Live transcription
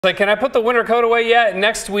Like, can I put the winter coat away yet?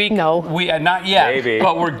 Next week, no. Not yet, maybe.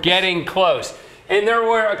 But we're getting close. And there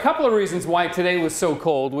were a couple of reasons why today was so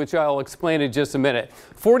cold, which I'll explain in just a minute.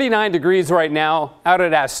 49 degrees right now out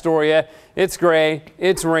at Astoria. It's gray,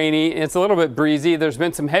 it's rainy, it's a little bit breezy. There's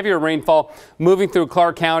been some heavier rainfall moving through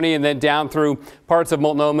Clark County and then down through parts of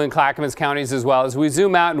Multnomah and Clackamas counties as well. As we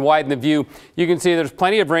zoom out and widen the view, you can see there's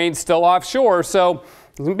plenty of rain still offshore. So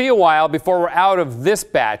it's going to be a while before we're out of this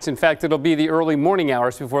batch. In fact, it'll be the early morning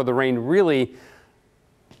hours before the rain really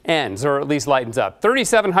ends, or at least lightens up.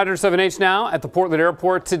 3,700ths of an inch now at the Portland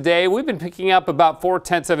Airport today. We've been picking up about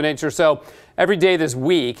 4/10 of an inch or so every day this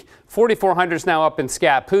week. 4,400ths now up in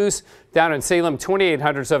Scappoose. Down in Salem,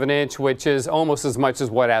 2,800ths of an inch, which is almost as much as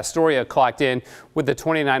what Astoria clocked in with the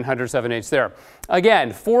 2,900ths of an inch there.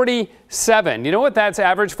 Again, 47. You know what that's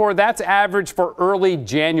average for? That's average for early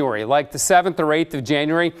January, like the 7th or 8th of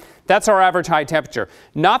January. That's our average high temperature.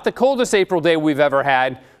 Not the coldest April day we've ever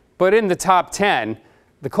had, but in the top 10.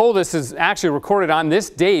 The coldest is actually recorded on this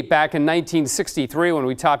date back in 1963 when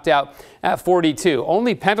we topped out at 42.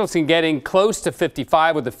 Only Pendleton getting close to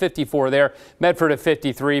 55 with the 54 there. Medford at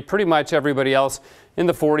 53. Pretty much everybody else in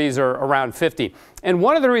the 40s or around 50. And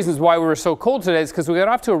one of the reasons why we were so cold today is because we got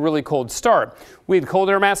off to a really cold start. We had cold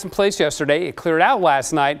air mass in place yesterday. It cleared out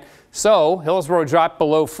last night. So Hillsborough dropped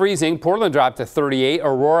below freezing. Portland dropped to 38,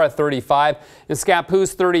 Aurora 35, and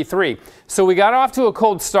Scappoose 33. So we got off to a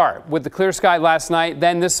cold start with the clear sky last night.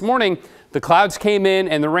 Then this morning, the clouds came in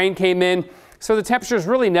and the rain came in. So the temperatures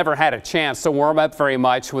really never had a chance to warm up very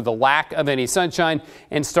much with the lack of any sunshine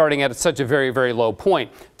and starting at such a very, very low point.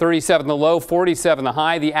 37 the low, 47 the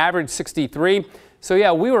high, the average 63. So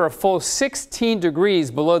yeah, we were a full 16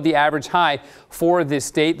 degrees below the average high for this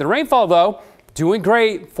date. The rainfall, though, doing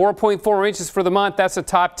great. 4.4 inches for the month. That's a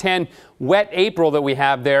top 10 wet April that we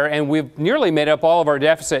have there, and we've nearly made up all of our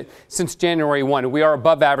deficit since January 1. We are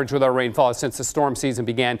above average with our rainfall since the storm season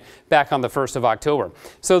began back on the 1st of October.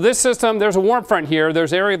 So this system, there's a warm front here.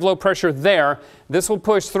 There's area of low pressure there. This will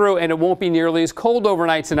push through, and it won't be nearly as cold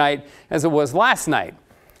overnight tonight as it was last night.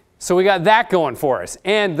 So we got that going for us,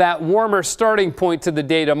 and that warmer starting point to the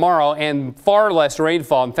day tomorrow and far less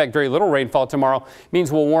rainfall. In fact, very little rainfall tomorrow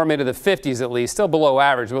means we'll warm into the 50s at least, still below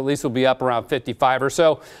average, but at least we'll be up around 55 or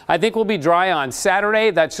so. I think we'll be dry on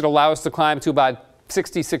Saturday. That should allow us to climb to about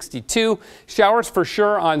 60, 62. Showers for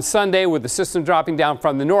sure on Sunday with the system dropping down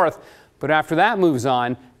from the north. But after that moves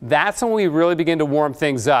on, that's when we really begin to warm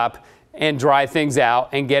things up and dry things out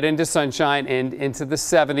and get into sunshine and into the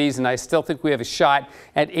 70s. And I still think we have a shot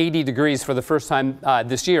at 80 degrees for the first time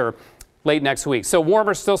this year, late next week. So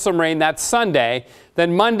warmer, still some rain. That's Sunday.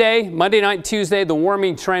 Then Monday night, Tuesday, the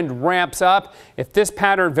warming trend ramps up. If this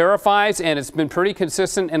pattern verifies, and it's been pretty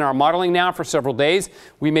consistent in our modeling now for several days,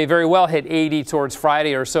 we may very well hit 80 towards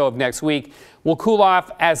Friday or so of next week. We'll cool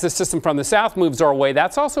off as the system from the south moves our way.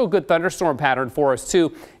 That's also a good thunderstorm pattern for us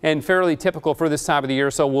too, and fairly typical for this time of the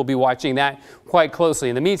year, so we'll be watching that quite closely.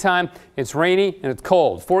 In the meantime, it's rainy and it's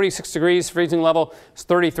cold. 46 degrees, freezing level is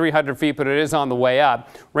 3,300 feet, but it is on the way up.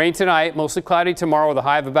 Rain tonight, mostly cloudy tomorrow with a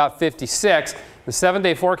high of about 56. The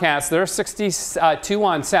 7-day forecast, there's 62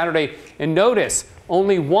 on Saturday, and notice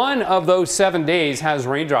only one of those 7 days has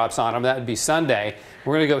raindrops on them. That would be Sunday.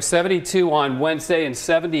 We're going to go 72 on Wednesday and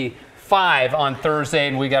 75 on Thursday,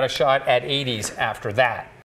 and we got a shot at 80s after that.